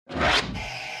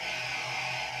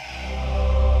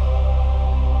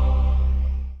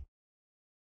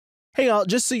Hey, y'all,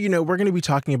 just so you know, we're going to be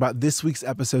talking about this week's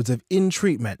episodes of In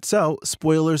Treatment, so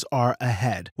spoilers are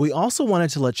ahead. We also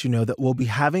wanted to let you know that we'll be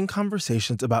having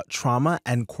conversations about trauma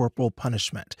and corporal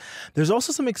punishment. There's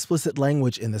also some explicit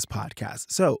language in this podcast,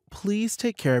 so please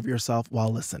take care of yourself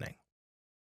while listening.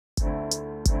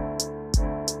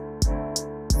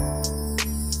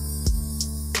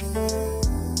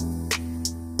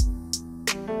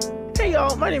 Hey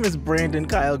y'all, my name is Brandon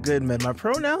Kyle Goodman. My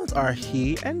pronouns are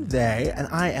he and they, and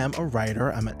I am a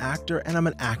writer, I'm an actor, and I'm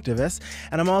an activist,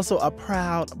 and I'm also a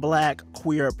proud Black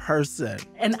queer person.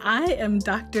 And I am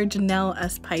Dr. Janelle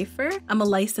S. Pfeiffer. I'm a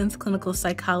licensed clinical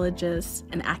psychologist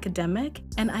and academic,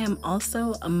 and I am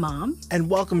also a mom. And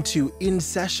welcome to In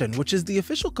Session, which is the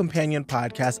official companion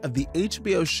podcast of the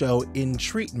HBO show In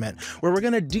Treatment, where we're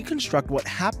going to deconstruct what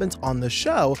happens on the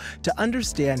show to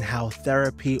understand how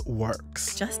therapy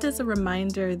works. Just as a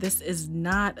reminder, this is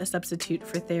not a substitute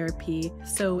for therapy.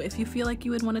 So if you feel like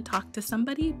you would want to talk to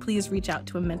somebody, please reach out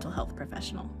to a mental health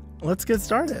professional. Let's get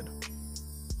started.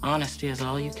 Honesty is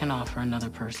all you can offer another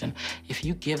person. If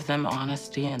you give them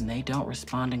honesty and they don't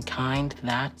respond in kind,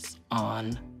 that's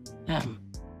on them.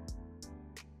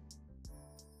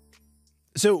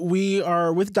 So we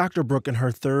are with Dr. Brooke in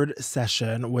her third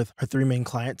session with her three main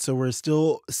clients. So we're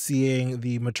still seeing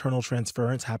the maternal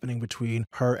transference happening between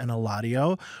her and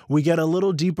Eladio. We get a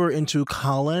little deeper into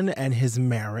Colin and his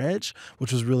marriage,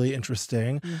 which was really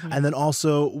interesting. Mm-hmm. And then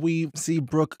also we see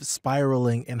Brooke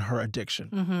spiraling in her addiction.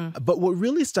 Mm-hmm. But what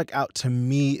really stuck out to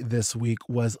me this week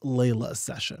was Layla's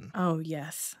session. Oh,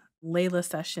 yes. Layla's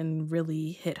session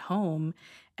really hit home.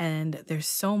 And there's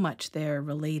so much there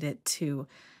related to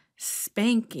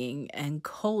spanking and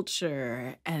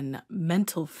culture and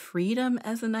mental freedom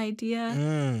as an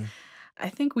idea. I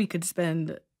think we could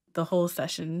spend the whole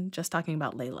session just talking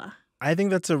about Layla. I think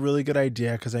that's a really good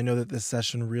idea because I know that this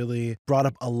session really brought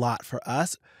up a lot for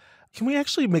us. Can we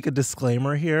actually make a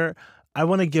disclaimer here? I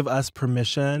want to give us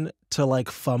permission to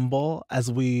fumble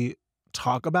as we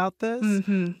talk about this.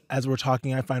 Mm-hmm. As we're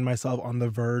talking, I find myself on the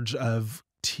verge of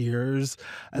tears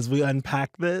as we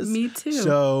unpack this. Me too.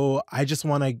 So I just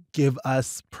want to give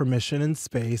us permission and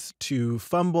space to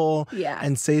fumble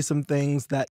and say some things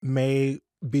that may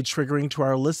be triggering to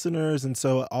our listeners. And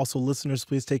so also listeners,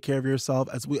 please take care of yourself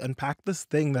as we unpack this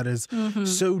thing that is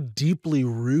so deeply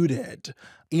rooted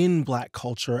in Black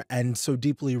culture and so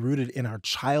deeply rooted in our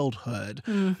childhood.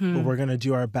 Mm-hmm. But we're going to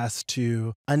do our best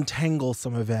to untangle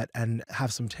some of it and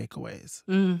have some takeaways.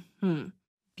 Mm-hmm.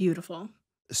 Beautiful.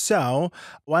 So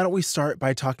why don't we start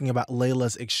by talking about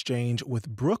Layla's exchange with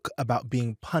Brooke about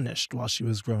being punished while she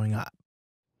was growing up.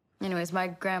 Anyways, my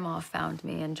grandma found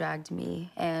me and dragged me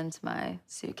and my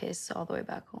suitcase all the way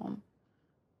back home.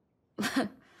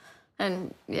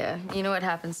 And yeah, you know what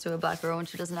happens to a Black girl when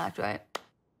she doesn't act right?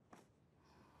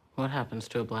 What happens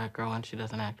to a Black girl when she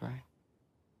doesn't act right?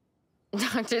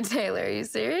 Dr. Taylor, are you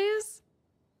serious?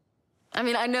 I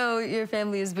mean, I know your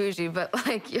family is bougie, but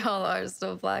y'all are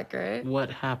still Black, right? What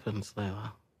happens,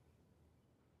 Layla?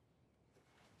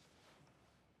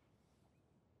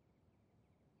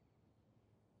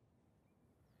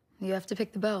 You have to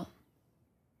pick the belt.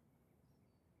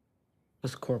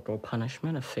 Was corporal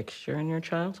punishment a fixture in your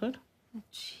childhood?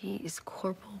 Jeez,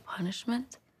 corporal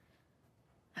punishment?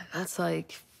 That's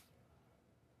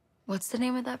what's the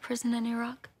name of that prison in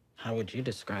Iraq? How would you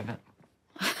describe it?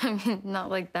 I mean, not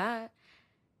like that.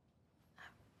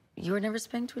 You were never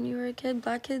spanked when you were a kid?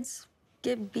 Black kids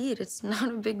get beat. It's not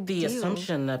a big deal. The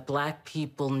assumption that Black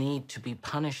people need to be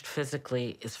punished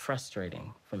physically is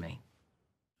frustrating for me.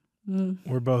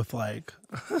 We're both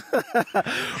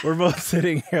we're both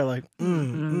sitting here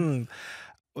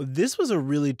This was a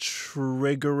really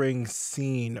triggering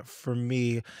scene for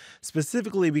me,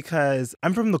 specifically because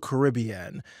I'm from the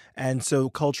Caribbean. And so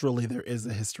culturally, there is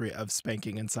a history of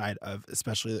spanking inside of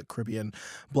especially the Caribbean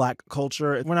Black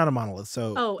culture. We're not a monolith,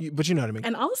 but you know what I mean.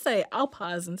 And I'll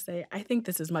pause and say, I think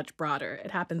this is much broader.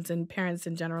 It happens in parents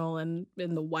in general and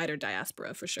in the wider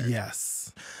diaspora for sure.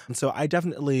 Yes. And so I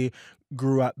definitely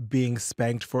grew up being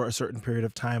spanked for a certain period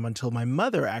of time until my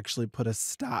mother actually put a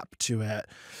stop to it.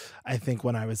 I think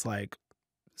when I was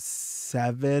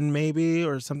 7 maybe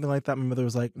or something like that, my mother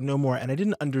was like, no more. And I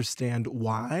didn't understand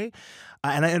why.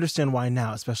 And I understand why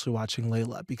now, especially watching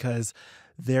Layla, because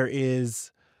there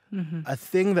is a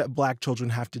thing that Black children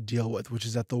have to deal with, which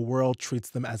is that the world treats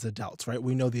them as adults, right?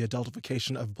 We know the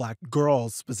adultification of Black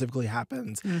girls specifically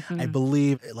happens, I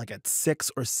believe, at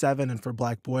 6 or 7. And for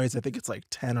Black boys, I think it's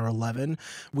 10 or 11.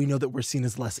 We know that we're seen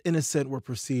as less innocent. We're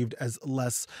perceived as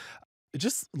less.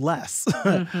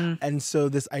 And so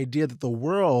this idea that the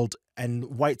world and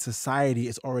white society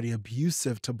is already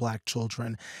abusive to Black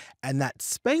children. And that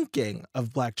spanking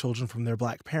of Black children from their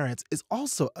Black parents is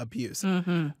also abuse.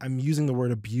 I'm using the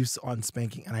word abuse on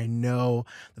spanking, and I know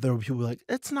that there were people like,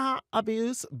 it's not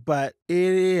abuse, but it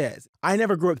is. I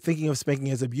never grew up thinking of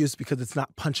spanking as abuse because it's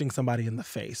not punching somebody in the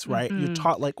face, right? You're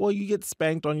taught like, well, you get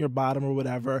spanked on your bottom or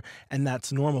whatever, and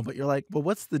that's normal. But you're like, well,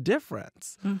 what's the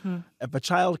difference? If a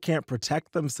child can't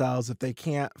protect themselves, if they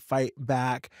can't fight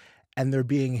back and they're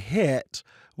being hit,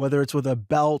 whether it's with a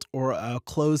belt or a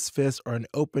closed fist or an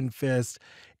open fist,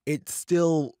 it's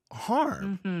still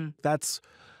harm. That's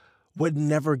what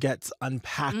never gets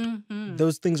unpacked.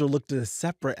 Those things are looked at as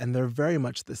separate, and they're very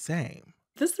much the same.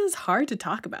 This is hard to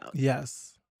talk about.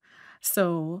 Yes.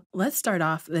 So let's start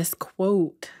off this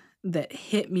quote that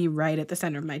hit me right at the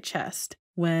center of my chest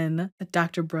when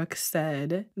Dr. Brooks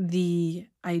said, the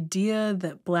idea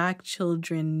that Black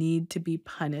children need to be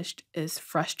punished is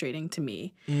frustrating to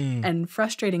me. And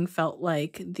frustrating felt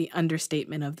like the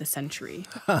understatement of the century,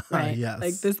 right? Yes.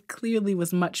 Like this clearly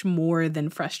was much more than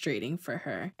frustrating for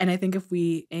her. And I think if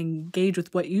we engage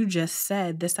with what you just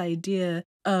said, this idea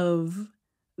of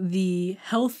the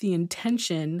healthy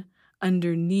intention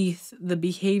underneath the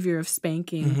behavior of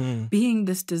spanking being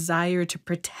this desire to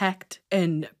protect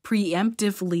and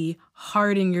preemptively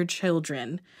harden your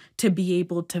children to be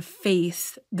able to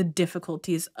face the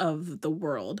difficulties of the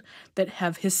world that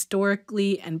have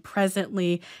historically and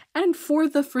presently and for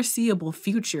the foreseeable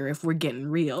future, if we're getting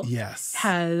real,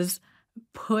 has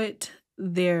put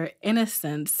their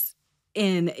innocence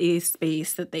in a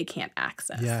space that they can't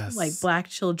access. Like Black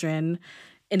children,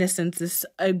 innocence is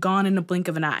gone in a blink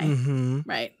of an eye,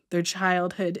 right? Their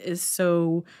childhood is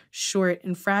so short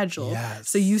and fragile.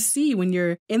 So you see when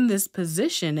you're in this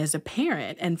position as a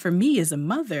parent, and for me as a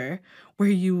mother, where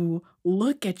you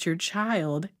look at your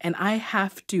child and I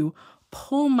have to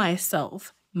pull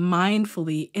myself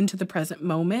mindfully into the present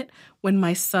moment when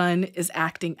my son is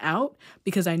acting out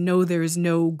because I know there is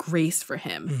no grace for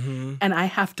him. And I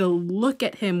have to look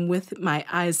at him with my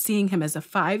eyes, seeing him as a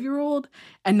 5-year-old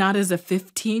and not as a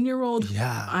 15-year-old.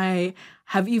 I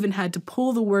have even had to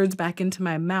pull the words back into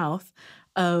my mouth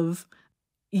of,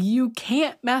 you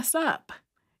can't mess up.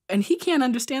 And he can't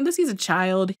understand this. He's a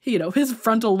child. You know, his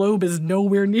frontal lobe is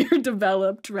nowhere near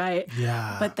developed, right?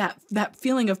 But that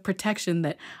feeling of protection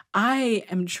that I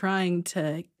am trying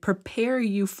to prepare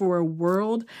you for a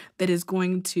world that is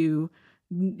going to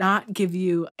not give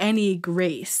you any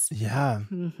grace.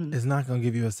 It's not going to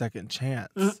give you a second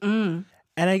chance. And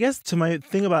I guess to my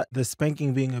thing about the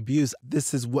spanking being abuse,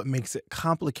 this is what makes it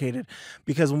complicated.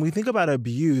 Because when we think about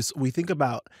abuse, we think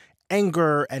about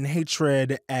anger and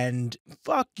hatred and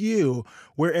fuck you.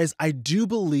 Whereas I do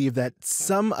believe that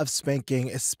some of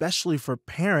spanking, especially for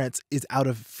parents, is out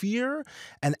of fear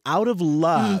and out of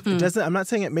love. It doesn't, I'm not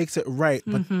saying it makes it right,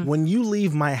 but when you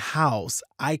leave my house,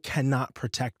 I cannot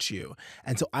protect you.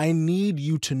 And so I need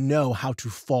you to know how to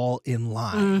fall in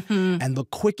line. And the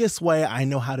quickest way I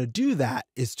know how to do that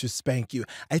is to spank you.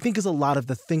 I think is a lot of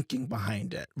the thinking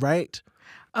behind it, right?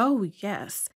 Oh,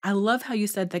 yes. I love how you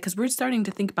said that because we're starting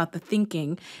to think about the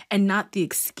thinking and not the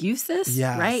excuses,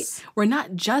 right? We're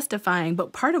not justifying,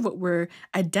 but part of what we're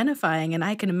identifying, and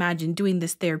I can imagine doing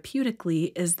this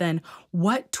therapeutically, is then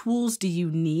what tools do you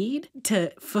need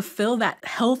to fulfill that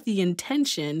healthy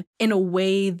intention in a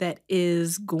way that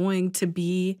is going to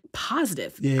be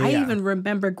positive? I even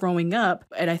remember growing up,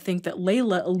 and I think that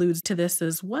Layla alludes to this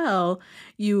as well,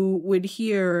 you would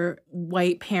hear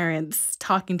white parents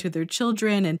talking to their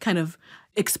children and kind of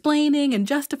explaining and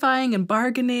justifying and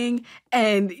bargaining.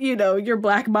 And, you know, your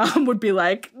Black mom would be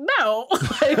like, no,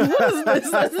 like, what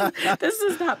is this? This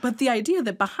is not. But the idea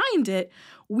that behind it,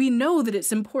 we know that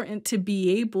it's important to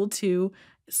be able to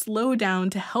slow down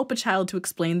to help a child to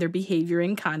explain their behavior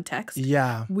in context.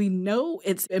 We know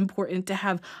it's important to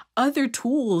have other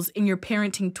tools in your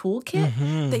parenting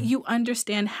toolkit that you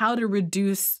understand how to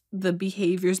reduce the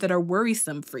behaviors that are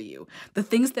worrisome for you, the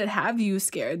things that have you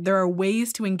scared. There are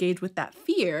ways to engage with that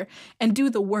fear and do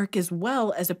the work as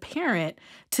well as a parent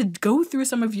to go through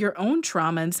some of your own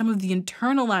trauma and some of the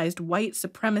internalized white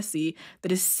supremacy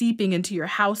that is seeping into your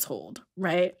household,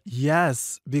 right?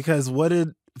 Yes, because what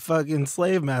did fucking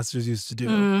slave masters used to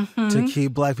do to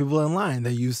keep Black people in line?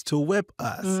 They used to whip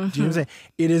us. Do you know what I'm saying?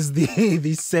 It is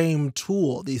the same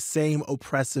tool, the same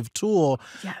oppressive tool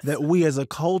that we as a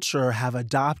culture have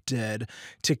adopted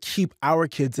to keep our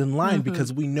kids in line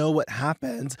because we know what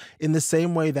happens in the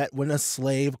same way that when a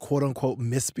slave, quote unquote,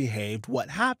 misbehaved, what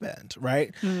happened,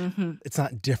 right? It's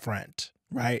not different.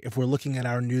 right? If we're looking at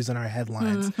our news and our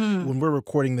headlines, when we're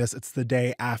recording this, it's the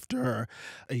day after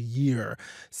a year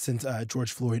since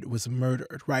George Floyd was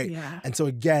murdered, right? Yeah. And so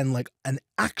again, like an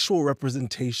actual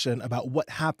representation about what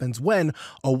happens when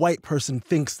a white person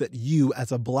thinks that you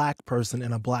as a Black person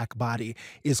in a Black body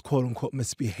is quote unquote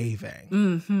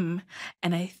misbehaving.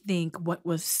 And I think what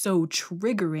was so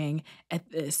triggering at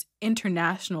this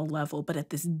international level, but at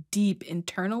this deep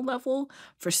internal level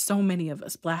for so many of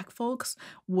us Black folks,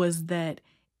 was that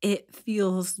it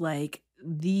feels like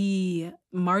the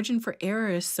margin for error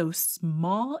is so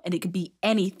small and it could be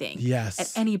anything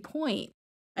at any point.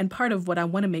 And part of what I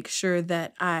want to make sure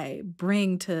that I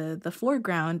bring to the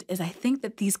foreground is I think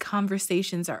that these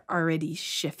conversations are already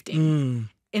shifting.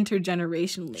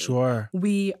 Intergenerationally. Sure.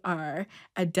 We are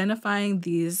identifying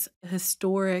these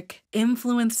historic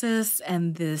influences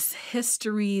and this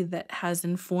history that has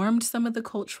informed some of the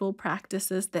cultural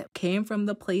practices that came from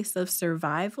the place of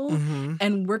survival.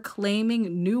 And we're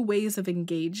claiming new ways of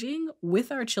engaging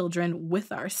with our children,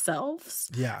 with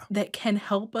ourselves, that can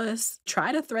help us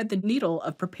try to thread the needle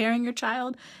of preparing your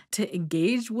child to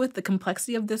engage with the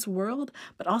complexity of this world,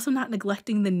 but also not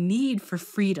neglecting the need for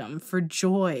freedom, for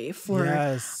joy, for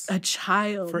a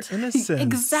child. For innocence.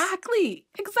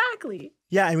 Exactly.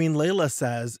 Yeah, I mean, Layla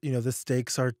says, the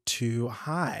stakes are too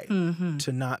high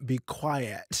to not be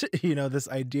quiet. This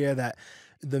idea that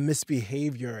the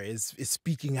misbehavior is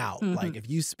speaking out. Like if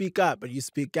you speak up, but you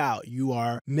speak out, you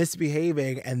are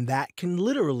misbehaving, and that can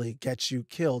literally get you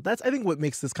killed. That's, I think, what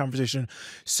makes this conversation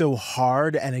so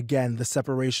hard. And again, the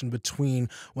separation between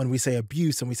when we say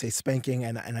abuse and we say spanking,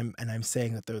 and I'm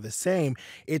saying that they're the same.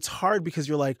 It's hard because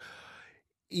you're like,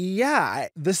 yeah,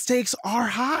 the stakes are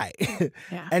high.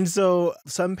 And so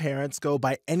some parents go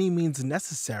by any means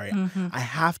necessary. I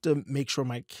have to make sure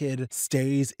my kid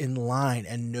stays in line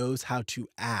and knows how to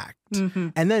act.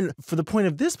 And then for the point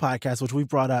of this podcast, which we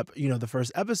brought up, the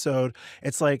first episode,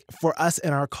 it's like for us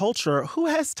in our culture, who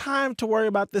has time to worry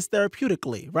about this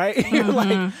therapeutically, right? You're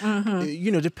like,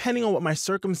 depending on what my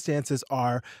circumstances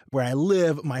are, where I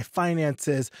live, my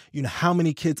finances, how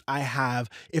many kids I have,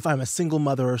 if I'm a single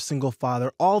mother or single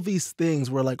father, all these things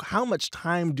where like, how much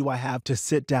time do I have to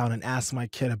sit down and ask my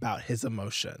kid about his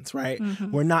emotions, right?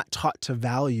 We're not taught to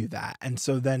value that. And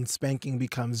so then spanking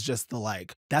becomes just the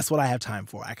like, that's what I have time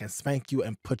for. I can spank you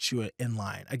and put you in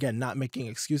line. Again, not making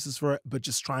excuses for it, but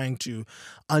just trying to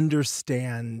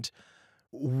understand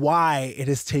why it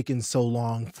has taken so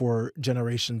long for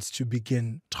generations to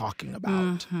begin talking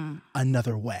about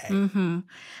another way.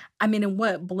 I mean, and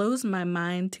what blows my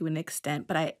mind to an extent,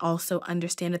 but I also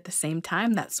understand at the same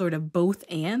time that sort of both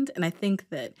and I think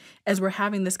that as we're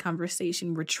having this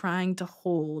conversation, we're trying to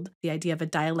hold the idea of a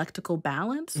dialectical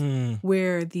balance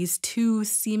where these two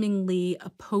seemingly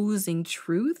opposing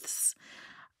truths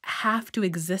have to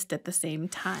exist at the same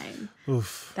time.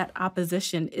 That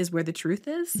opposition is where the truth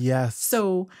is. Yes.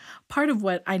 So part of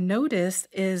what I notice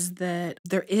is that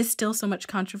there is still so much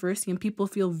controversy and people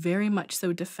feel very much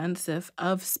so defensive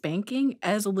of spanking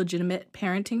as a legitimate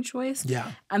parenting choice.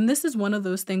 Yeah. And this is one of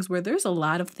those things where there's a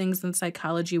lot of things in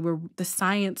psychology where the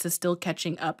science is still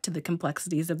catching up to the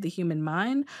complexities of the human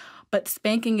mind. But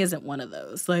spanking isn't one of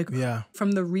those. Like,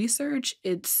 from the research,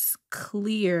 it's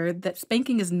clear that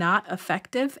spanking is not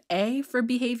effective, for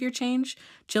behavior change.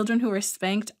 Children who are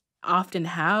spanked often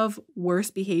have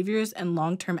worse behaviors and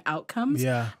long-term outcomes.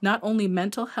 Not only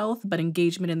mental health, but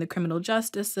engagement in the criminal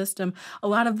justice system. A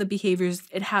lot of the behaviors,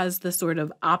 it has the sort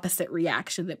of opposite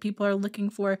reaction that people are looking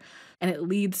for, and it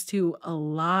leads to a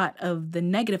lot of the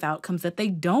negative outcomes that they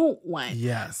don't want.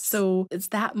 So it's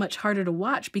that much harder to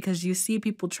watch because you see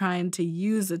people trying to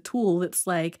use a tool that's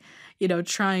like,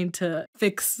 trying to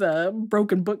fix a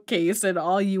broken bookcase and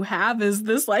all you have is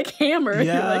this like hammer.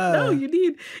 You're like, no, you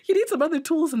need some other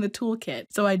tools in the toolkit.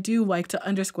 So I do like to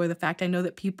underscore the fact I know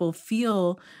that people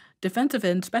feel defensive,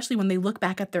 and especially when they look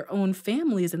back at their own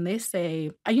families and they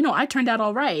say, I turned out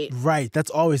all right. Right.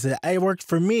 That's always it. It worked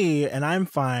for me and I'm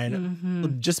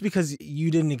fine. Just because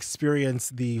you didn't experience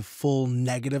the full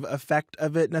negative effect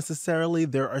of it necessarily,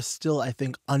 there are still, I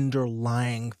think,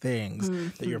 underlying things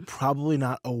that you're probably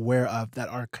not aware of that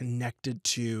are connected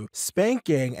to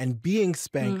spanking and being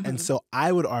spanked. And so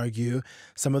I would argue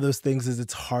some of those things is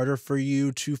it's harder for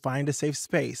you to find a safe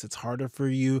space. It's harder for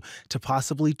you to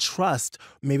possibly trust.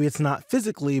 Maybe it's not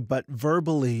physically, but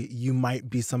verbally, you might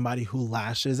be somebody who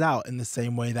lashes out in the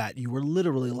same way that you were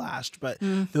literally lashed. But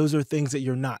those are things that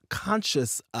you're not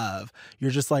conscious of.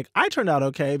 You're just like, I turned out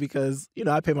okay because,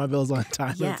 I pay my bills on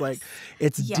time. It's like,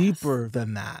 it's deeper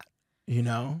than that,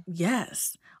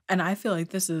 Yes. And I feel like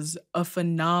this is a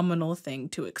phenomenal thing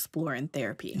to explore in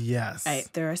therapy. Yes. Right?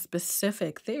 There are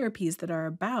specific therapies that are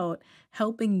about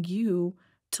helping you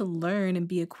to learn and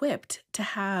be equipped to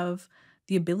have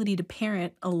the ability to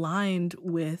parent aligned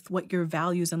with what your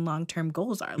values and long-term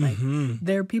goals are. Like,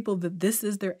 there are people that this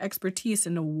is their expertise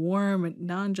in a warm,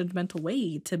 non-judgmental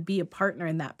way to be a partner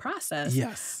in that process.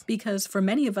 Yes. Because for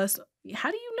many of us, how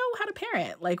do you know how to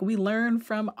parent? Like, we learn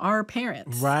from our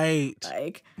parents. Right.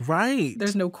 Like, right.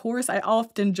 There's no course. I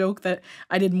often joke that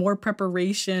I did more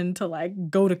preparation to like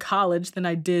go to college than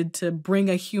I did to bring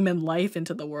a human life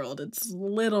into the world. It's a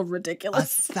little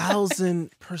ridiculous.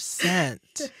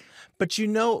 1,000%. But you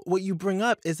know, what you bring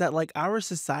up is that like our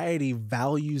society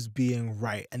values being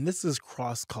right. And this is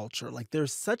cross culture. Like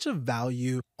there's such a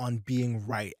value on being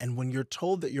right. And when you're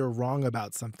told that you're wrong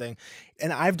about something,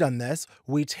 and I've done this,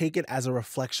 we take it as a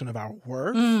reflection of our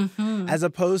worth, as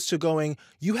opposed to going,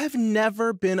 you have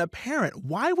never been a parent.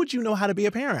 Why would you know how to be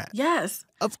a parent? Yes.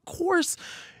 Of course,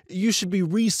 you should be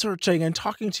researching and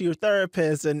talking to your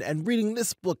therapist and reading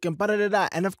this book and da-da-da-da.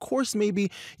 And of course,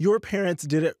 maybe your parents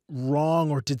did it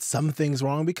wrong or did some things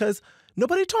wrong because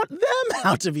nobody taught them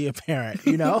how to be a parent,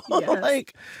 you know? Yes.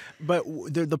 But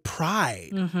the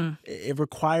pride, it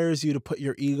requires you to put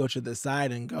your ego to the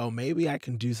side and go, maybe I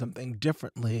can do something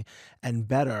differently and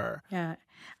better. Yeah.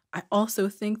 I also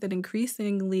think that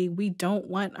increasingly we don't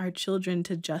want our children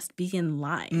to just be in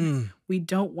line. We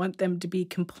don't want them to be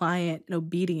compliant and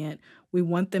obedient. We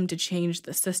want them to change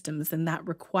the systems, and that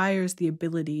requires the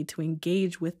ability to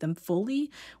engage with them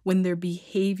fully when their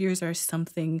behaviors are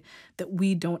something that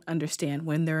we don't understand,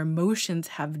 when their emotions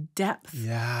have depth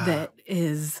that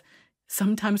is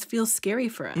sometimes feels scary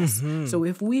for us. So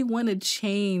if we want to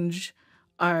change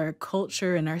our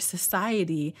culture and our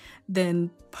society, then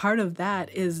part of that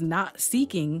is not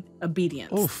seeking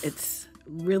obedience. It's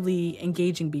really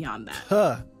engaging beyond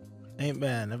that.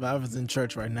 Amen. If I was in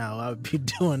church right now, I would be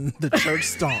doing the church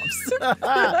stomps.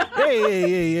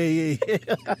 Hey.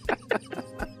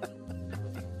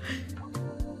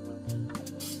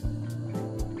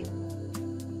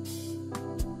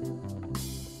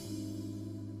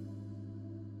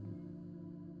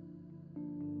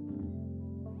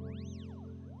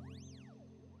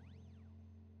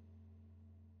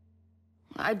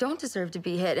 I don't deserve to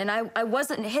be hit, and I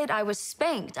wasn't hit, I was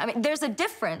spanked. I mean, there's a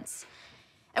difference.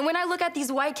 And when I look at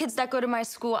these white kids that go to my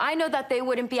school, I know that they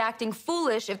wouldn't be acting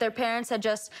foolish if their parents had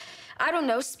just, I don't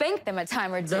know, spanked them a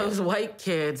time or two. Those white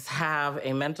kids have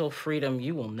a mental freedom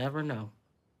you will never know,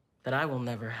 that I will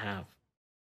never have.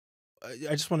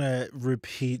 I just want to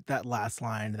repeat that last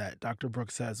line that Dr.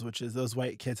 Brooks says, which is those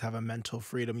white kids have a mental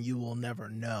freedom you will never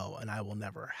know and I will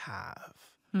never have.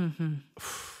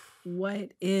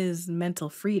 What is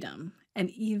mental freedom? And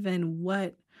even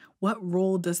what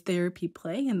role does therapy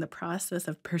play in the process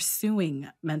of pursuing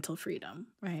mental freedom,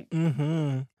 right?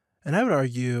 And I would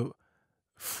argue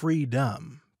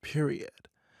freedom, period.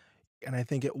 And I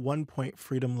think at one point,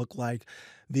 freedom looked like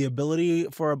the ability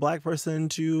for a Black person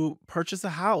to purchase a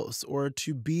house or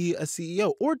to be a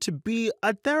CEO or to be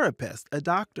a therapist, a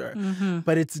doctor.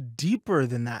 But it's deeper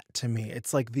than that to me.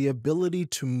 It's like the ability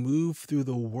to move through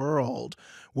the world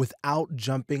without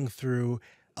jumping through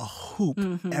a hoop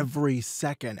every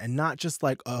second, and not just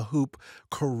like a hoop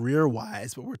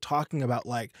career-wise, but we're talking about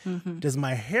like, does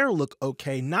my hair look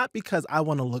okay? Not because I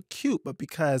want to look cute, but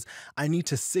because I need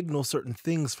to signal certain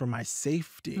things for my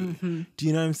safety. Do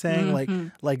you know what I'm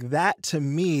saying? Like that to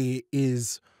me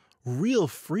is real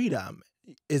freedom,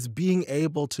 is being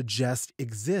able to just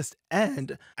exist.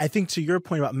 And I think to your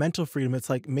point about mental freedom, it's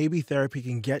like maybe therapy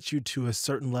can get you to a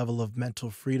certain level of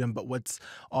mental freedom. But what's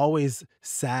always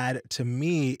sad to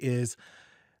me is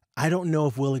I don't know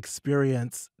if we'll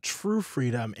experience true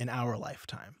freedom in our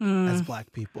lifetime as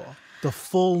Black people. The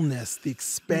fullness, the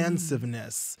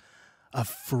expansiveness of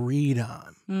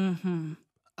freedom.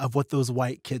 Of what those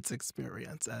white kids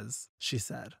experience, as she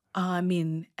said. I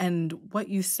mean, and what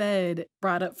you said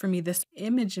brought up for me this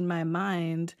image in my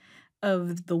mind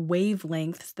of the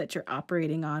wavelengths that you're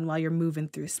operating on while you're moving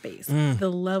through space.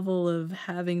 The level of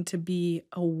having to be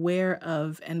aware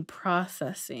of and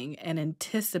processing and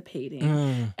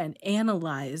anticipating and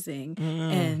analyzing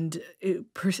and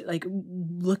like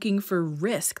looking for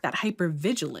risk, that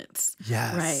hypervigilance.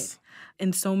 Yes. Right.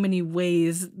 In so many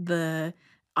ways, the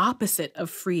opposite of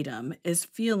freedom is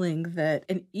feeling that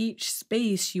in each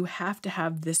space you have to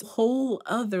have this whole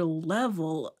other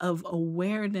level of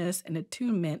awareness and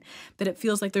attunement that it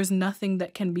feels like there's nothing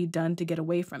that can be done to get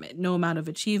away from it. No amount of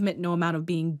achievement, no amount of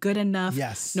being good enough,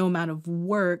 no amount of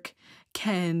work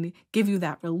can give you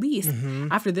that release.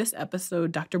 After this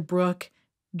episode, Dr. Brooke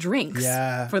drinks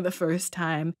for the first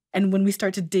time. And when we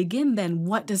start to dig in, then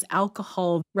what does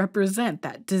alcohol represent?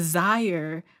 That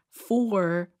desire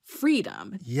for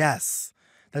freedom. Yes.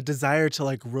 That desire to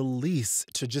like release,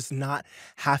 to just not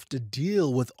have to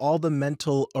deal with all the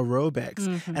mental aerobics.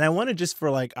 And I want to just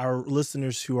for like our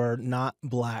listeners who are not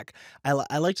Black, I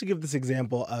like to give this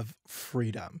example of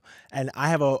freedom. And I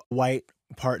have a white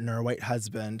partner, a white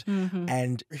husband,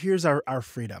 and here's our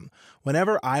freedom.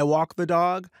 Whenever I walk the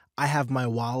dog, I have my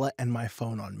wallet and my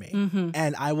phone on me.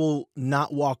 And I will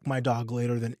not walk my dog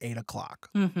later than 8 o'clock.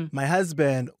 My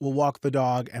husband will walk the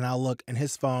dog and I'll look and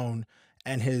his phone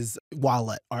and his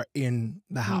wallet are in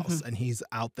the house and he's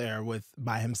out there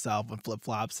by himself with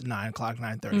flip-flops at 9 o'clock,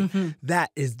 9:30.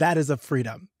 That is a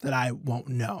freedom that I won't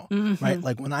know, right?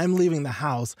 Like when I'm leaving the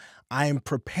house, I am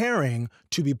preparing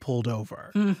to be pulled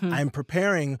over. I'm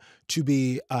preparing to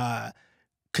be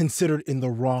considered in the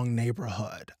wrong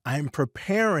neighborhood. I'm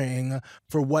preparing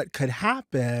for what could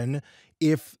happen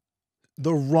if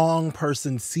the wrong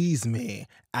person sees me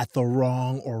at the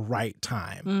wrong or right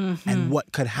time and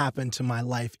what could happen to my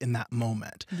life in that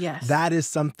moment. Yes. That is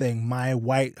something my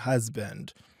white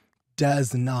husband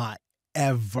does not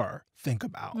ever think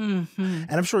about. And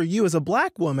I'm sure you as a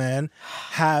Black woman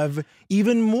have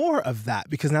even more of that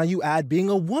because now you add being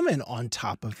a woman on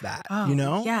top of that, you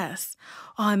know? Yes.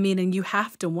 Oh, I mean, and you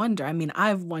have to wonder. I mean,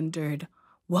 I've wondered,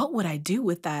 what would I do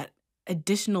with that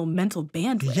additional mental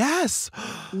bandwidth? Yes.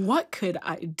 What could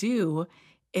I do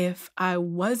if I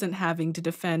wasn't having to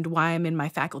defend why I'm in my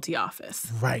faculty office?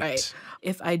 Right.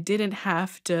 If I didn't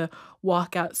have to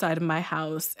walk outside of my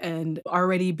house and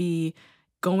already be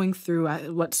going through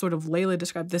what sort of Layla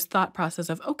described, this thought process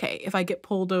of, okay, if I get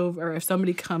pulled over, if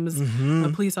somebody comes,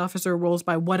 a police officer rolls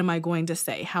by, what am I going to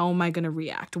say? How am I going to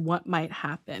react? What might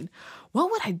happen? What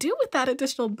would I do with that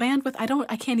additional bandwidth?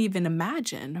 I can't even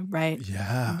imagine, right?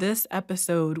 Yeah. This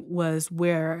episode was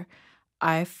where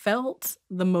I felt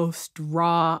the most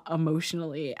raw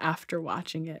emotionally after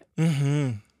watching it. I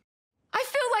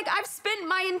feel like I've spent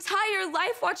my entire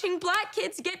life watching Black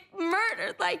kids get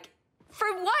murdered. Like, for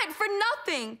what? For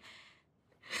nothing.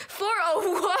 For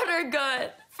a water gun.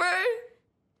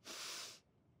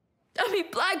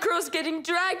 Black girls getting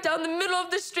dragged down the middle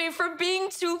of the street for being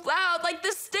too loud. Like,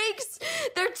 the stakes,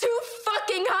 they're too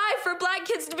fucking high for Black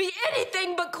kids to be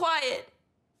anything but quiet.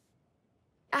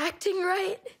 Acting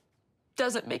right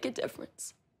doesn't make a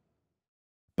difference.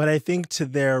 But I think to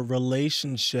their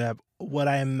relationship, what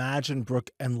I imagine Brooke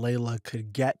and Layla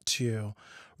could get to,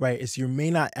 right, is you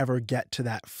may not ever get to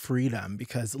that freedom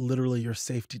because literally your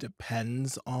safety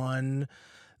depends on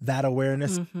that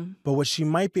awareness. But what she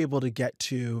might be able to get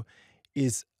to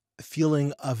is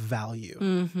feeling of value,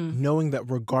 knowing that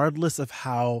regardless of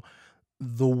how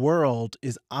the world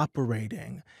is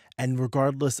operating and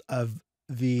regardless of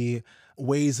the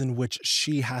ways in which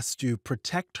she has to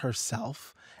protect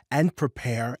herself and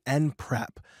prepare and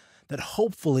prep, that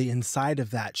hopefully inside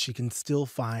of that she can still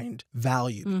find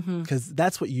value. Because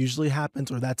that's what usually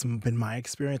happens, or that's been my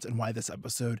experience, and why this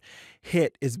episode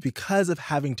hit is because of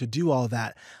having to do all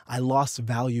that, I lost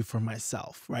value for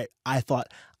myself, right? I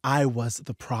thought I was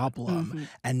the problem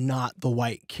and not the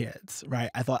white kids, right?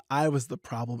 I thought I was the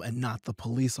problem and not the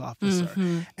police officer.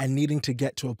 And needing to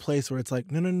get to a place where it's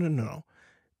like, no.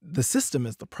 The system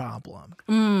is the problem.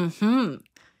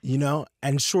 You know,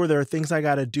 and sure, there are things I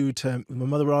got to do my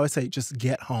mother would always say, just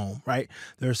get home, right?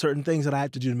 There are certain things that I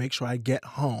have to do to make sure I get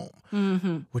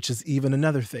home, which is even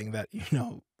another thing that, you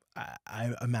know,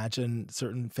 I imagine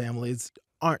certain families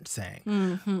aren't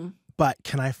saying. But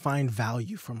can I find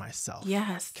value for myself?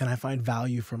 Yes. Can I find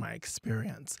value for my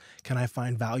experience? Can I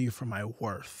find value for my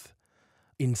worth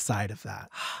inside of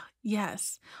that?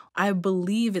 Yes. I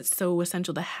believe it's so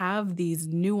essential to have these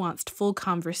nuanced, full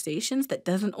conversations that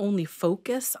doesn't only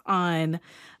focus on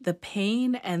the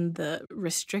pain and the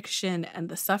restriction and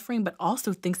the suffering, but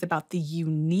also thinks about the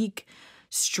unique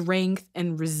strength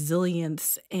and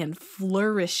resilience and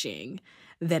flourishing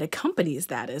that accompanies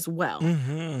that as well,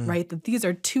 right? That these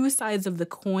are two sides of the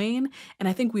coin. And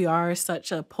I think we are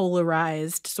such a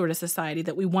polarized sort of society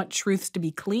that we want truths to be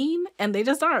clean, and they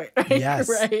just aren't, right? Yes,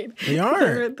 right? They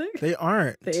aren't. They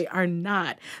aren't. They are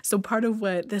not. So part of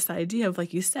what this idea of,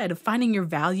 like you said, of finding your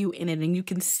value in it, and you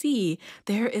can see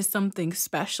there is something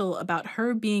special about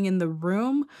her being in the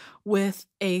room with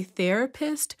a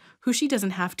therapist who she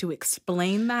doesn't have to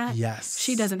explain that. Yes.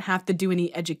 She doesn't have to do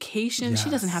any education. She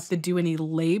doesn't have Yes. to do any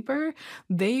labor.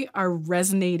 They are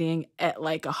resonating at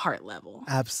like a heart level.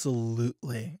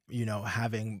 Absolutely. You know,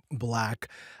 having Black,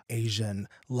 Asian,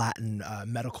 Latin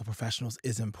medical professionals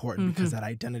is important because that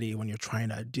identity, when you're trying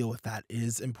to deal with that,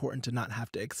 is important to not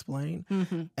have to explain.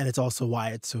 And it's also why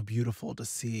it's so beautiful to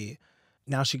see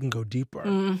now she can go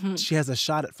deeper. She has a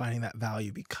shot at finding that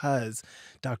value because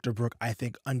Dr. Brooke, I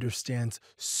think, understands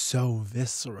so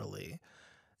viscerally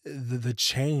the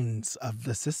chains of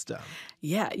the system.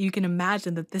 Yeah, you can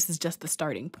imagine that this is just the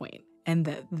starting point and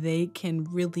that they can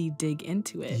really dig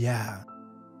into it. Yeah.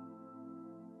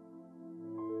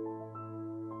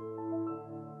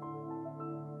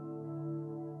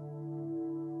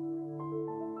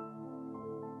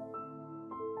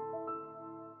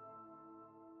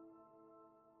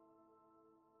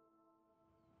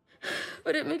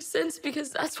 But it makes sense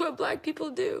because that's what Black people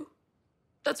do.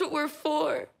 That's what we're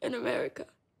for in America.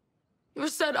 We're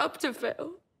set up to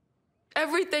fail.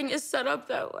 Everything is set up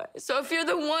that way. So if you're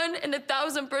the 1 in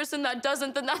 1,000 person that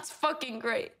doesn't, then that's fucking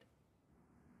great.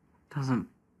 Doesn't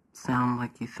sound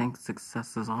like you think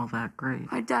success is all that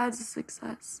great. My dad's a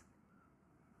success.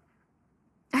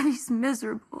 And he's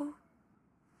miserable.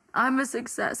 I'm a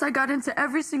success. I got into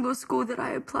every single school that I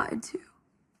applied to.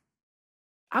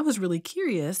 I was really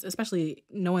curious, especially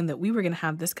knowing that we were going to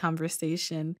have this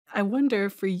conversation. I wonder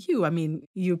for you, I mean,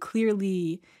 you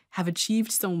clearly have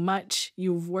achieved so much.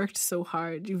 You've worked so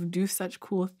hard. You do such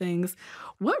cool things.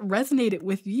 What resonated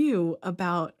with you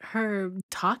about her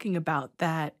talking about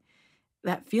that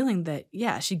feeling that,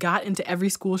 yeah, she got into every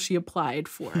school she applied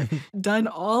for, done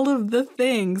all of the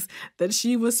things that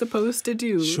she was supposed to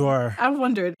do? Sure. I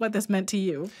wondered what this meant to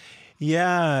you.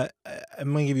 Yeah,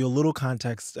 I'm going to give you a little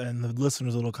context and the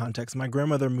listeners a little context. My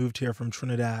grandmother moved here from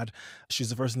Trinidad.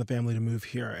 She's the first in the family to move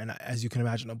here. And as you can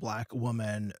imagine, a Black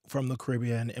woman from the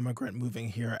Caribbean, immigrant moving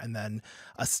here and then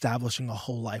establishing a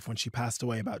whole life. When she passed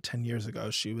away about 10 years ago,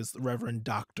 she was the Reverend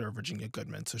Dr. Virginia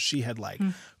Goodman. So she had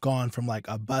gone from like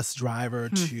a bus driver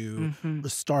to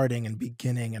starting and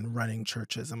beginning and running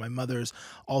churches. And my mother's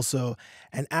also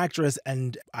an actress.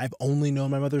 And I've only known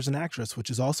my mother's an actress,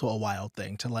 which is also a wild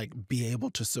thing to like be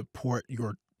able to support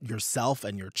yourself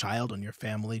and your child and your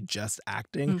family just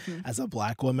acting as a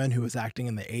Black woman who was acting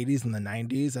in the 80s and the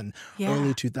 90s and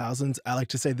early 2000s. I like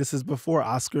to say this is before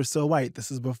Oscars So White. This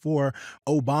is before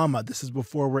Obama. This is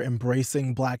before we're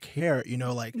embracing Black hair, you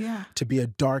know, to be a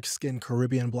dark-skinned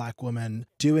Caribbean Black woman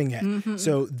doing it.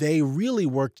 So they really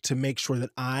worked to make sure that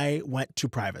I went to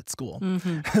private school,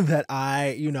 that I,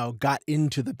 you know, got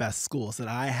into the best schools, that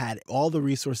I had all the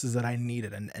resources that I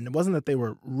needed. And it wasn't that they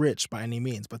were rich by any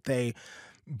means, but they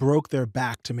broke their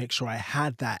back to make sure I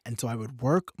had that. And so I would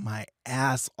work my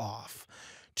ass off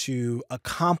to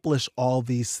accomplish all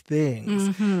these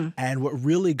things. And what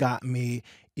really got me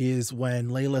is when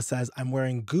Layla says, I'm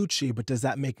wearing Gucci, but does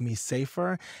that make me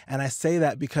safer? And I say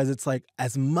that because it's like,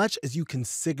 as much as you can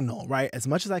signal, right? As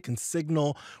much as I can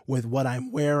signal with what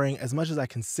I'm wearing, as much as I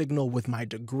can signal with my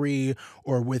degree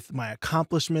or with my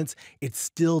accomplishments, it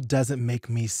still doesn't make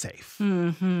me safe.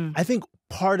 I think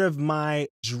part of my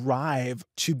drive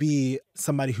to be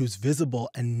somebody who's visible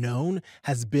and known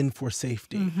has been for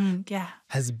safety.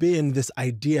 Has been this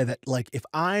idea that like, if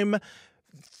I'm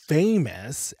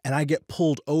famous and I get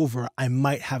pulled over, I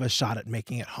might have a shot at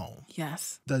making it home.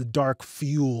 Yes. The dark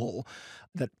fuel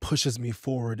that pushes me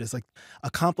forward is like,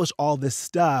 accomplish all this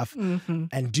stuff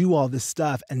and do all this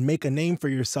stuff and make a name for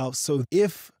yourself. So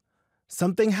if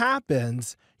something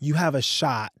happens, you have a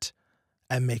shot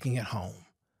at making it home.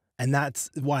 And that's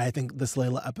why I think this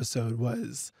Layla episode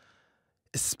was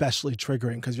especially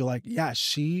triggering, because you're like, yeah,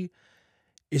 she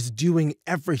is doing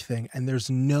everything and there's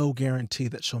no guarantee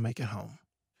that she'll make it home.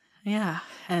 Yeah,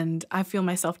 and I feel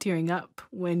myself tearing up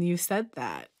when you said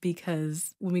that,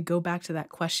 because when we go back to that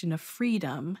question of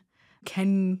freedom,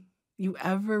 can you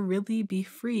ever really be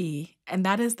free? And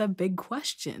that is the big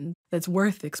question that's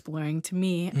worth exploring to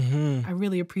me. I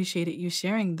really appreciated you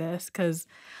sharing this, because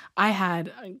I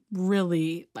had a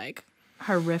really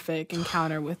horrific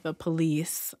encounter with the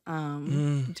police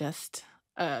just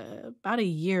about a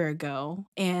year ago.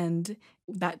 And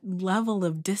that level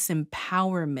of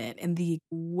disempowerment and the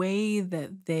way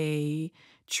that they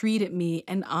treated me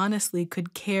and honestly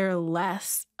could care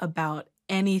less about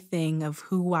anything of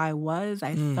who I was.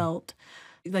 I felt,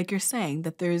 like you're saying,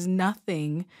 that there's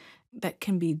nothing that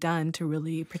can be done to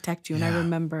really protect you. And I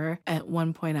remember at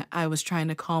one point I was trying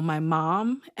to call my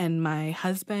mom and my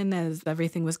husband as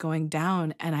everything was going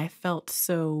down, and I felt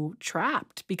so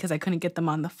trapped because I couldn't get them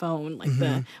on the phone. Like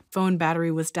the phone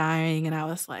battery was dying, and I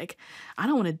was like, I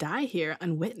don't want to die here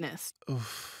unwitnessed.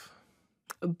 Oof.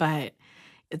 but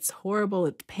it's horrible,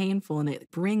 it's painful, and it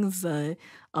brings a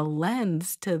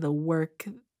lens to the work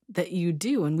that you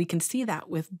do. And we can see that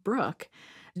with Brooke.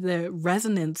 The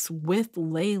resonance with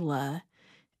Layla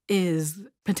is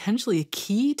potentially a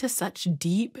key to such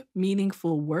deep,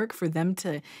 meaningful work for them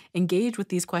to engage with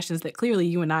these questions that clearly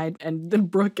you and I and then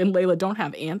Brooke and Layla don't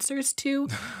have answers to.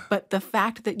 But the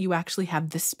fact that you actually have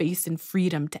the space and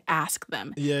freedom to ask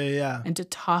them and to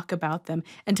talk about them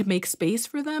and to make space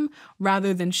for them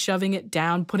rather than shoving it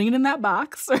down, putting it in that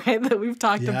box, right, that we've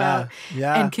talked about,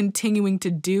 and continuing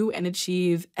to do and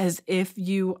achieve as if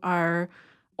you are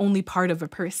only part of a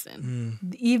person.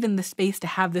 Even the space to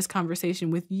have this conversation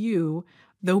with you,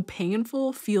 though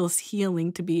painful, feels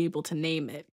healing to be able to name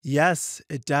it. Yes,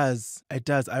 it does. It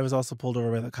does. I was also pulled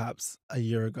over by the cops a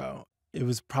year ago. It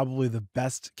was probably the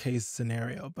best case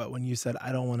scenario. But when you said,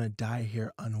 I don't want to die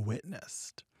here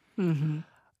unwitnessed,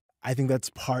 I think that's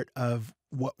part of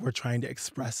what we're trying to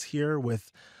express here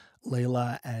with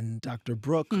Layla and Dr.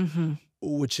 Brooke,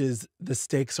 which is the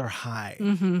stakes are high.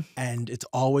 And it's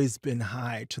always been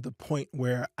high to the point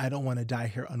where I don't want to die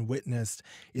here unwitnessed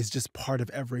is just part of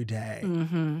every day.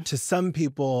 To some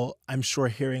people, I'm sure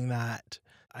hearing that,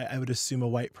 I would assume a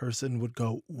white person would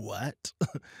go, what?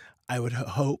 I would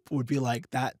hope would be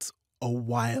like, that's a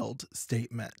wild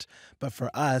statement. But for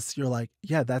us, you're like,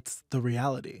 yeah, that's the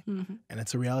reality. And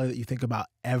it's a reality that you think about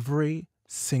every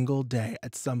single day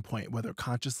at some point, whether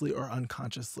consciously or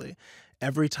unconsciously.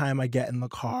 Every time I get in the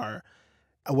car,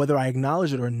 whether I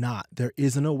acknowledge it or not, there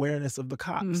is an awareness of the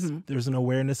cops. There's an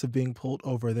awareness of being pulled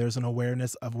over. There's an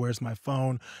awareness of where's my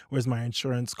phone, where's my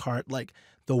insurance card, like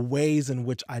the ways in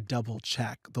which I double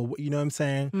check, you know what I'm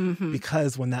saying?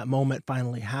 Because when that moment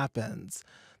finally happens,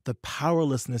 the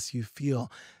powerlessness you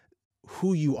feel,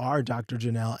 who you are, Dr.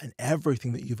 Janelle, and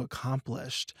everything that you've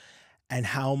accomplished, and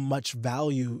how much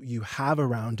value you have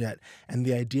around it, and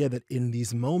the idea that in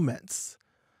these moments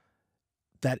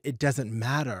that it doesn't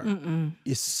matter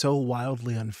is so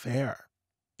wildly unfair,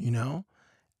 you know?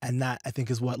 And that, I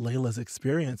think, is what Layla's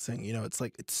experiencing. You know, it's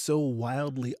like, it's so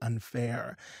wildly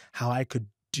unfair how I could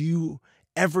do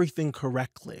everything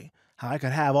correctly, how I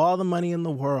could have all the money in the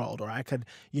world, or I could,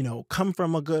 you know, come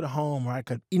from a good home, or I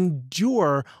could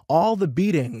endure all the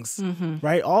beatings,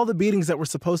 right? All the beatings that were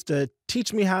supposed to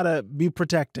teach me how to be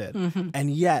protected. And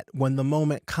yet, when the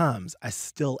moment comes, I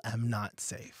still am not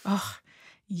safe. Oh,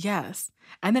 yes.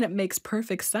 And then it makes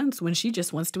perfect sense when she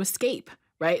just wants to escape,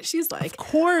 right? She's like, of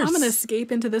course, I'm going to escape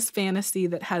into this fantasy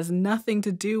that has nothing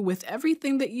to do with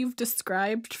everything that you've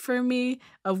described for me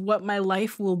of what my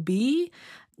life will be.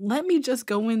 Let me just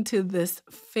go into this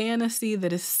fantasy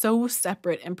that is so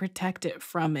separate and protected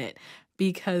from it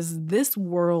because this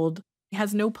world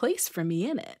has no place for me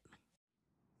in it.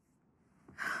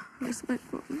 Where's my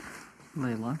phone?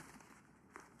 Layla,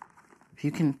 if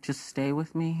you can just stay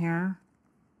with me here.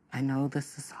 I know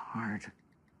this is hard.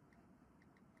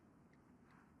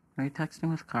 Are you texting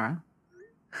with Kara?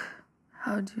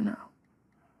 How'd you know?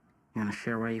 You want to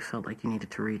share why you felt like you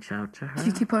needed to reach out to her?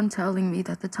 You keep on telling me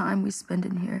that the time we spend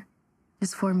in here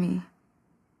is for me.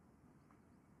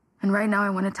 And right now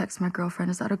I want to text my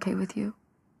girlfriend. Is that okay with you?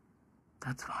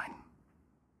 That's fine.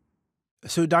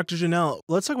 So, Dr. Janelle,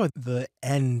 let's talk about the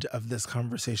end of this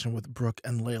conversation with Brooke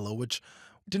and Layla, which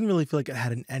didn't really feel like it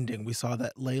had an ending. We saw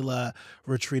that Layla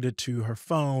retreated to her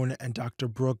phone and Dr.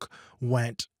 Brooke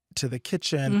went to the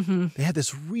kitchen. They had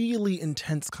this really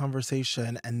intense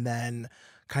conversation and then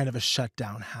kind of a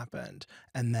shutdown happened.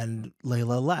 And then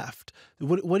Layla left.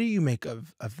 What do you make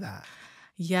of that?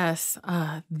 Yes,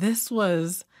 this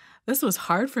was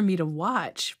hard for me to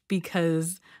watch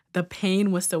because the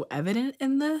pain was so evident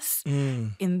in this.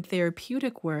 In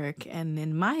therapeutic work and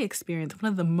in my experience,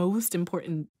 one of the most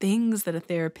important things that a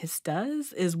therapist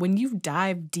does is when you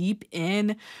dive deep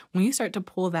in, when you start to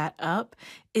pull that up,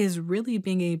 is really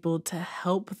being able to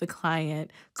help the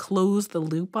client close the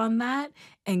loop on that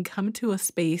and come to a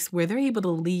space where they're able to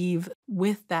leave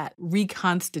with that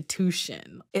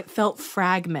reconstitution. It felt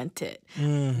fragmented.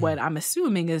 What I'm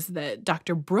assuming is that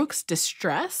Dr. Brooks'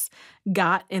 distress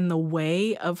got in the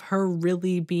way of her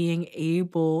really being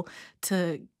able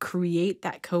to create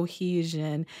that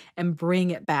cohesion and bring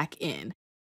it back in.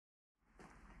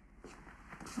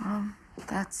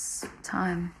 That's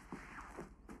time.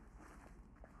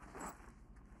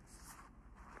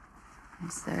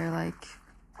 Is there, like,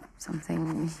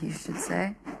 something you should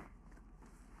say?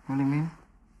 What do you mean?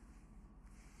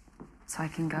 So I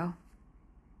can go?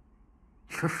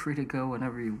 You're free to go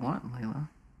whenever you want, Layla.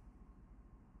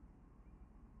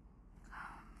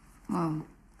 Well,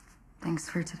 thanks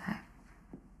for today.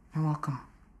 You're welcome.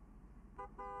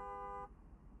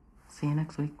 See you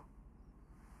next week.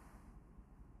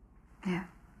 Yeah.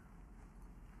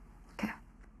 Okay.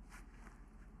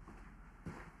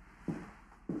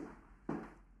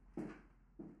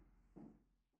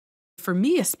 For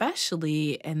me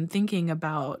especially, and thinking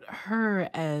about her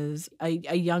as a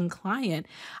young client,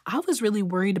 I was really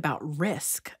worried about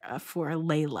risk for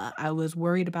Layla. I was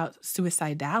worried about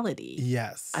suicidality. I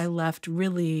Yes. left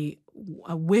really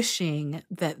wishing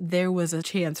that there was a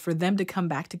chance for them to come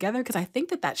back together, because I think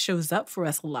that that shows up for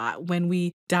us a lot when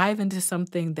we dive into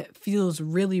something that feels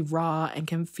really raw and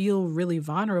can feel really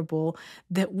vulnerable,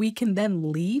 that we can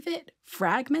then leave it,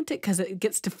 fragment it, because it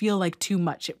gets to feel like too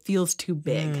much. It feels too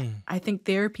big. I think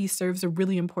therapy serves a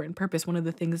really important purpose. One of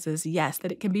the things is, yes,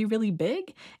 that it can be really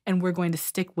big and we're going to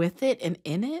stick with it and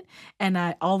in it. And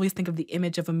I always think of the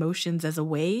image of emotions as a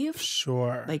wave.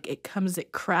 Sure. Like it comes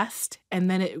at crest and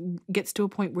then it gets to a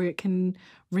point where it can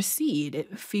recede.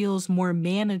 It feels more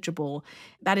manageable.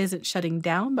 That isn't shutting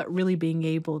down, but really being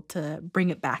able to bring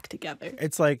it back together.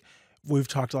 It's like we've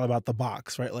talked a lot about the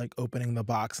box, right? Like opening the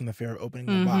box and the fear of opening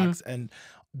the Mm-hmm. box and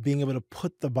being able to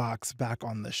put the box back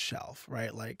on the shelf,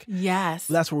 right? Like Yes.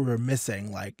 that's what we were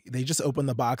missing. Like they just opened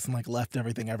the box and like left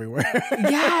everything everywhere.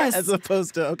 Yes. As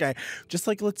opposed to, okay, just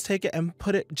like let's take it and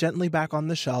put it gently back on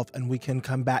the shelf and we can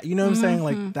come back. You know what I'm saying?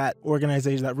 Like that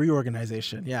organization, that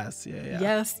reorganization. Yes. Yeah.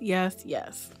 Yes, yes,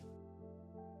 yes.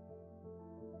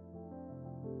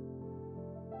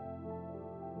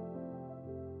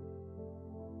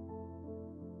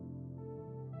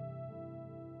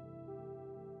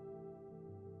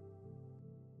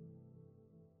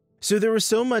 So there was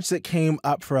so much that came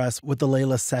up for us with the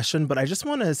Layla session, but I just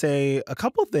want to say a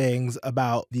couple things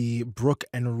about the Brooke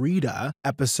and Rita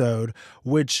episode,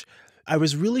 which I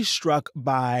was really struck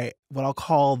by what I'll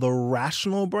call the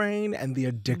rational brain and the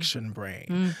addiction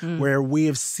brain, where we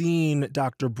have seen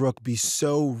Dr. Brooke be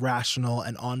so rational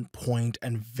and on point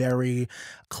and very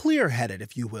clear-headed,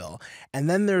 if you will. And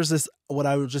then there's this, what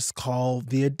I would just call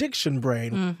the addiction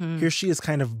brain. Here she is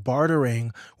kind of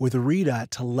bartering with Rita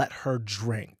to let her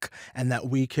drink and that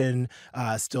we can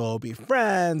still be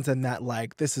friends and that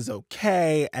like this is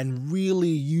okay, and really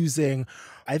using,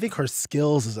 I think, her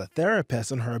skills as a therapist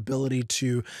and her ability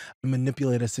to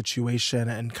manipulate a situation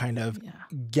and kind of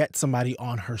get somebody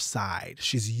on her side.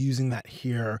 She's using that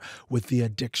here with the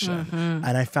addiction.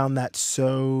 And I found that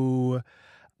so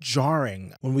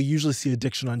jarring. When we usually see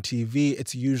addiction on TV,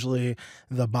 it's usually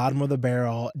the bottom of the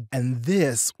barrel. And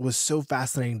this was so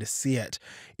fascinating to see it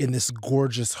in this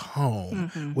gorgeous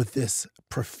home with this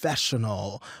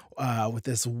professional, with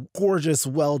this gorgeous,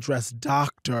 well-dressed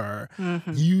doctor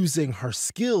using her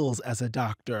skills as a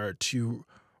doctor to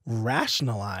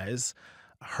rationalize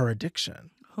her addiction.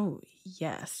 Oh,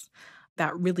 yes.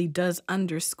 That really does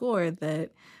underscore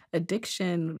that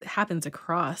addiction happens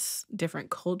across different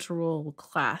cultural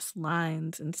class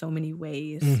lines in so many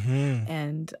ways.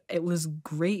 And it was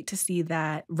great to see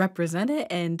that represented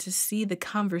and to see the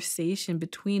conversation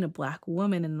between a Black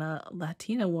woman and a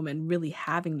Latina woman really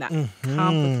having that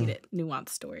complicated, nuanced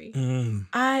story.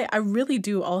 I really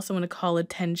do also want to call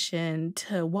attention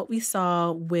to what we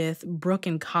saw with Brooke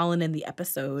and Colin in the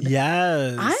episode.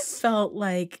 Yes. I felt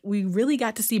like we really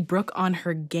got to see Brooke on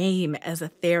her game as a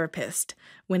therapist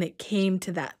when it came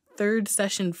to that third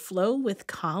session flow with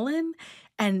Colin,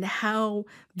 and how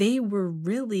they were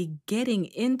really getting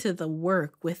into the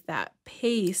work with that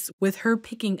pace, with her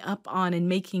picking up on and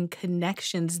making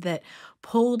connections that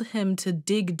pulled him to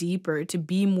dig deeper, to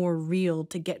be more real,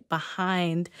 to get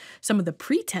behind some of the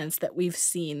pretense that we've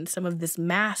seen, some of this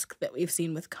mask that we've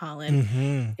seen with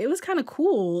Colin. It was kind of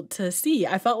cool to see.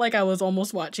 I felt like I was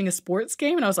almost watching a sports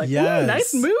game, and I was like, ooh,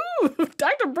 nice move,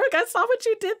 Dr. Brooke, I saw what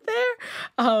you did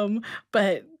there.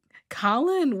 But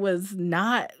Colin was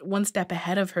not one step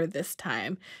ahead of her this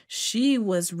time. She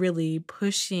was really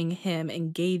pushing him,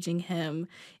 engaging him,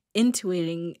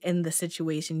 intuiting in the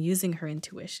situation, using her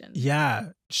intuition.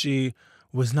 Yeah, she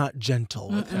was not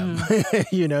gentle with him.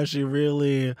 You know, she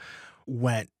really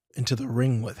went into the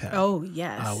ring with him. Oh,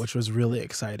 yes. Which was really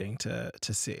exciting to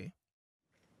see.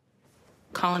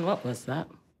 Colin, what was that?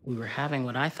 We were having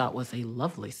what I thought was a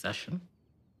lovely session.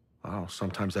 Oh,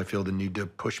 sometimes I feel the need to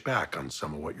push back on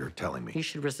some of what you're telling me. You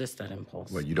should resist that impulse.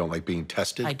 What, you don't like being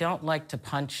tested? I don't like to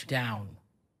punch down.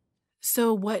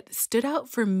 So what stood out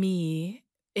for me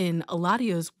in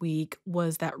Eladio's week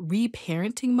was that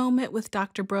reparenting moment with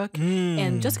Dr. Brooke.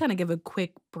 And just kind of give a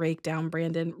quick breakdown,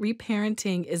 Brandon.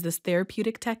 Reparenting is this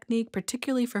therapeutic technique,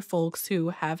 particularly for folks who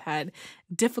have had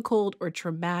difficult or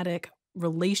traumatic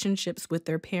relationships with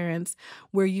their parents,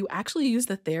 where you actually use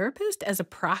the therapist as a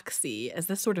proxy, as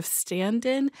this sort of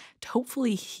stand-in to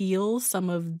hopefully heal some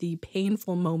of the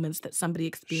painful moments that somebody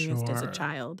experienced as a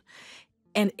child.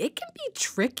 And it can be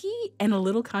tricky and a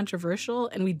little controversial,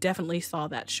 and we definitely saw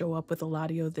that show up with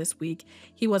Eladio this week.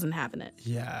 He wasn't having it.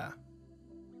 Yeah.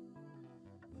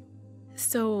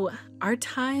 So our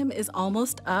time is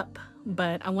almost up,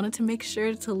 but I wanted to make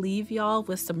sure to leave y'all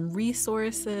with some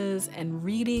resources and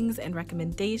readings and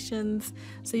recommendations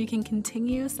so you can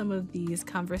continue some of these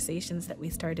conversations that we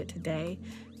started today.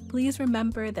 Please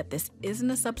remember that this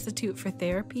isn't a substitute for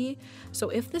therapy, so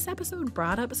if this episode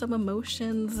brought up some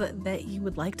emotions that you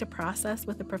would like to process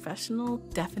with a professional,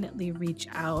 definitely reach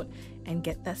out and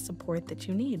get that support that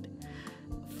you need.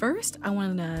 First, I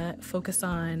want to focus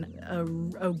on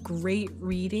a great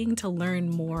reading to learn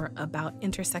more about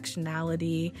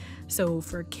intersectionality. So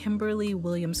for Kimberlé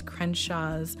Williams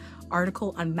Crenshaw's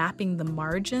article on Mapping the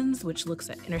Margins, which looks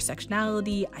at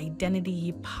intersectionality,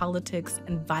 identity, politics,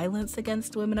 and violence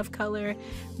against women of color,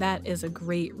 that is a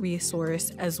great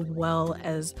resource, as well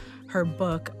as her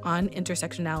book on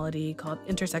intersectionality called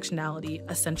Intersectionality: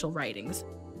 Essential Writings.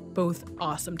 Both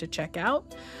awesome to check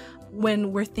out.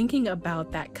 When we're thinking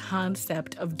about that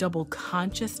concept of double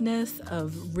consciousness,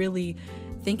 of really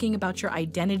thinking about your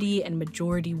identity in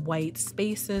majority white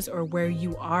spaces or where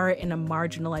you are in a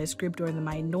marginalized group or the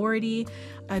minority,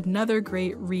 another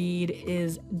great read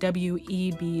is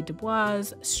W.E.B. Du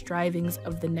Bois' Strivings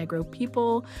of the Negro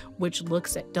People, which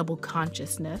looks at double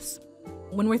consciousness.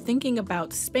 When we're thinking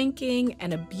about spanking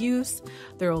and abuse,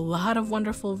 there are a lot of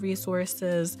wonderful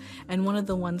resources, and one of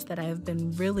the ones that I've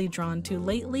been really drawn to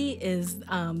lately is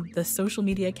the social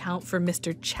media account for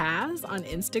Mr. Chaz on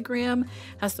Instagram.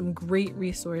 Has some great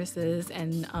resources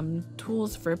and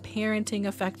tools for parenting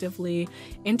effectively,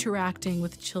 interacting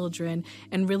with children,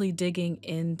 and really digging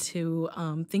into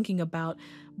thinking about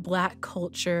Black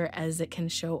culture as it can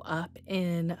show up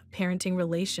in parenting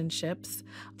relationships.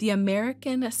 The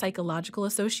American Psychological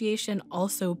Association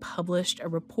also published a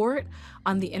report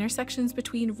on the intersections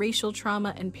between racial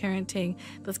trauma and parenting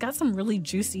that's got some really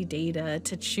juicy data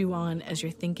to chew on as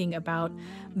you're thinking about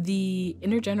the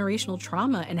intergenerational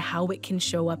trauma and how it can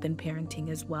show up in parenting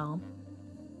as well.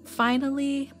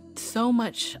 Finally, so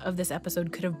much of this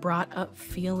episode could have brought up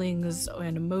feelings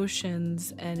and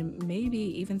emotions and maybe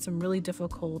even some really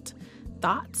difficult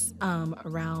thoughts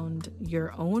around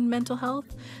your own mental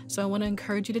health. So I want to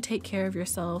encourage you to take care of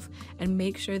yourself and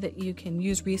make sure that you can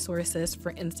use resources, for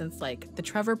instance, like the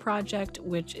Trevor Project,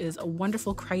 which is a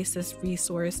wonderful crisis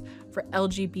resource for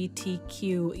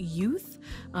LGBTQ youth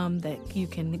that you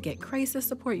can get crisis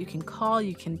support, you can call,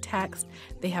 you can text.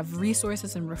 They have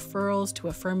resources and referrals to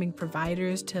affirming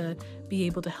providers to be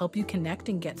able to help you connect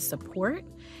and get support.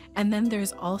 And then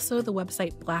there's also the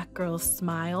website Black Girls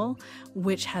Smile,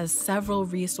 which has several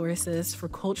resources for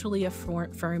culturally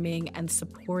affirming and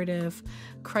supportive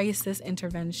crisis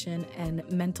intervention and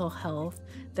mental health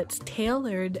that's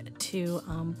tailored to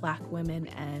Black women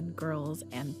and girls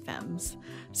and femmes.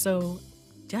 So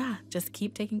yeah, just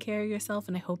keep taking care of yourself,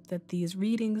 and I hope that these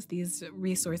readings, these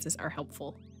resources are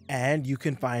helpful. And you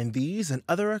can find these and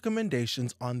other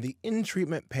recommendations on the In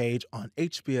Treatment page on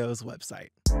HBO's website.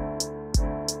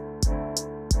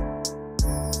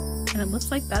 And it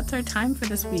looks like that's our time for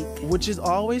this week. Which is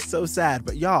always so sad,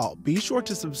 but y'all, be sure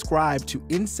to subscribe to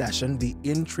In Session, the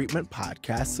In Treatment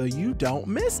podcast, so you don't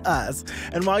miss us.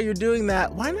 And while you're doing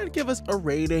that, why not give us a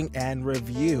rating and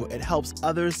review? It helps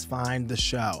others find the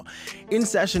show. In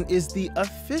Session is the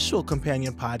official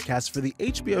companion podcast for the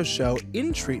HBO show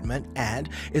In Treatment and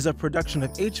is a production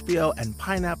of HBO and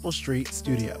Pineapple Street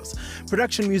Studios.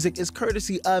 Production music is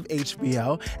courtesy of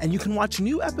HBO, and you can watch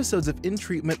new episodes of In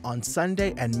Treatment on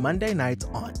Sunday and Monday nights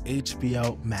on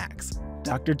HBO Max.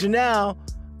 Dr. Janelle,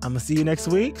 I'm gonna see you next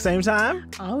week, same time.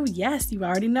 Oh yes, you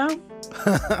already know.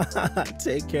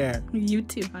 Take care. You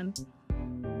too, hon.